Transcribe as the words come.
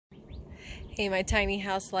Hey, my tiny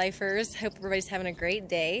house lifers. Hope everybody's having a great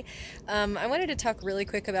day. I wanted to talk really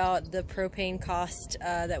quick about the propane cost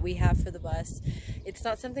that we have for the bus. It's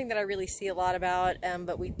not something that I really see a lot about,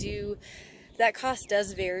 but that cost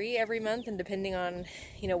does vary every month and depending on,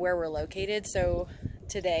 where we're located. So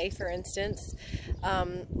today, for instance,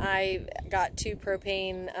 I got 2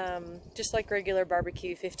 propane, just like regular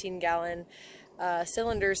barbecue 15-gallon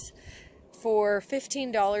cylinders for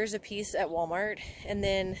 $15 a piece at Walmart, and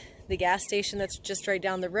then the gas station that's just right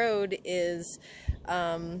down the road is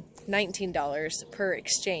 $19 per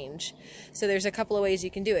exchange. So there's a couple of ways you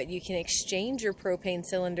can do it. You can exchange your propane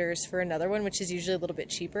cylinders for another one, which is usually a little bit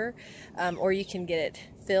cheaper, or you can get it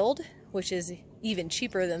filled, which is even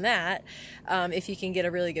cheaper than that if you can get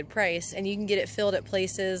a really good price. And you can get it filled at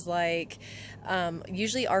places like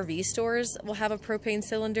usually RV stores will have a propane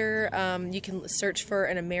cylinder. You can search for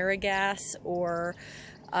an AmeriGas or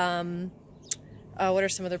what are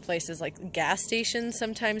some other places, like gas stations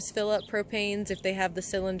sometimes fill up propanes if they have the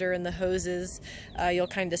cylinder and the hoses. You'll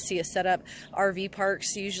kind of see a setup. RV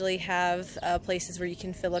parks usually have places where you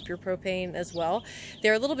can fill up your propane as well.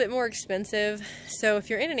 They're a little bit more expensive, so if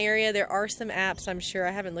you're in an area, there are some apps. I'm sure,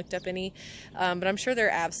 I haven't looked up any, but I'm sure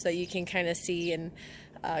there are apps that you can kind of see and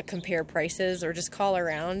compare prices, or just call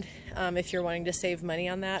around if you're wanting to save money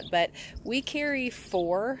on that. But we carry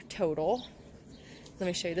 4 total. Let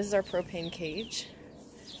me show you. This is our propane cage.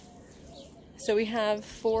 So we have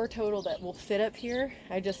 4 total that will fit up here.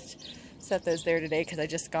 I just set those there today because I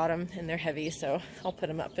just got them and they're heavy, so I'll put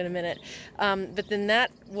them up in a minute. But then that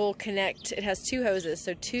will connect. It has 2 hoses,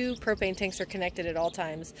 so 2 propane tanks are connected at all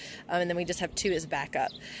times, and then we just have 2 as backup.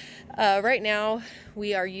 Right now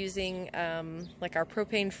we are using, like, our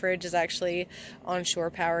propane fridge is actually on shore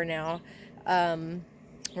power now.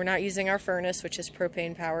 We're not using our furnace, which is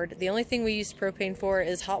propane powered. The only thing we use propane for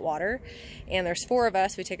is hot water, and there's 4 of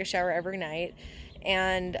us. We take a shower every night,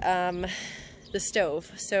 and the stove.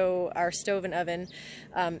 So our stove and oven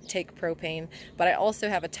take propane, but I also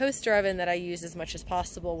have a toaster oven that I use as much as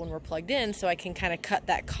possible when we're plugged in, so I can kind of cut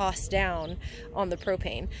that cost down on the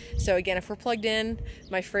propane. So again, if we're plugged in,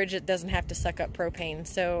 my fridge, it doesn't have to suck up propane,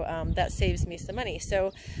 so that saves me some money.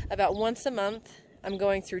 So about once a month, I'm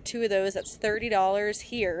going through 2 of those. That's $30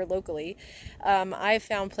 here locally. I've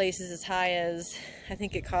found places as high as, I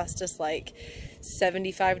think it cost us like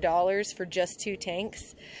 $75 for just 2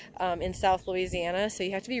 tanks in South Louisiana. So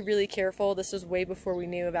you have to be really careful. This was way before we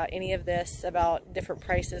knew about any of this, about different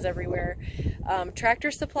prices everywhere.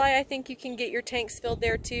 Tractor Supply, I think you can get your tanks filled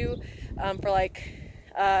there too, for like,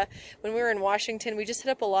 when we were in Washington, we just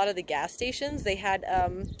hit up a lot of the gas stations. They had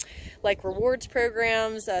like rewards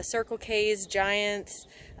programs, Circle K's, Giants,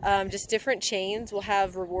 just different chains will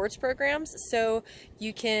have rewards programs, so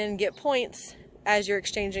you can get points as you're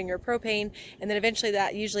exchanging your propane, and then eventually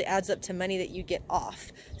that usually adds up to money that you get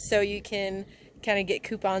off. So you can kind of get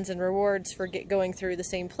coupons and rewards for going through the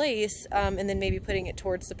same place, and then maybe putting it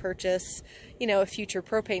towards the purchase, of future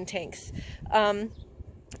propane tanks.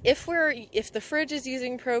 If the fridge is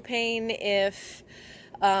using propane, if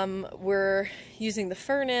we're using the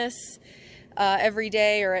furnace every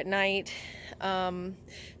day or at night,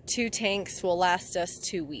 2 tanks will last us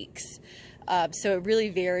 2 weeks. So it really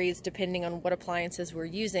varies depending on what appliances we're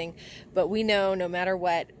using, but we know no matter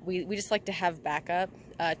what, we just like to have backup.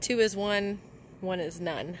 2 is 1, 1 is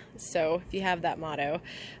none. So if you have that motto,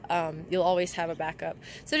 you'll always have a backup.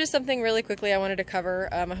 So just something really quickly I wanted to cover.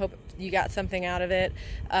 I hope you got something out of it.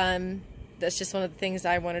 That's just one of the things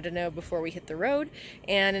I wanted to know before we hit the road.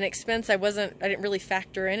 And an expense I didn't really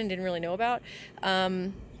factor in and didn't really know about.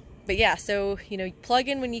 But yeah, so, plug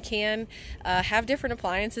in when you can, have different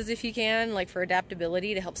appliances if you can, like for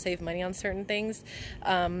adaptability to help save money on certain things.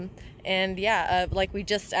 And yeah, like we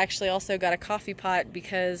just actually also got a coffee pot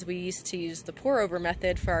because we used to use the pour over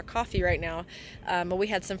method for our coffee right now. But we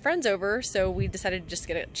had some friends over, so we decided to just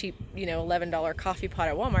get a cheap, $11 coffee pot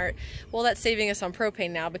at Walmart. Well, that's saving us on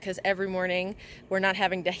propane now because every morning we're not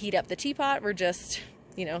having to heat up the teapot. We're just,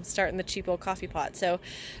 starting the cheap old coffee pot. So,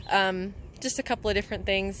 just a couple of different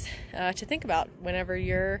things to think about whenever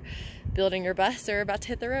you're building your bus or about to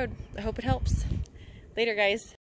hit the road. I hope it helps. Later, guys.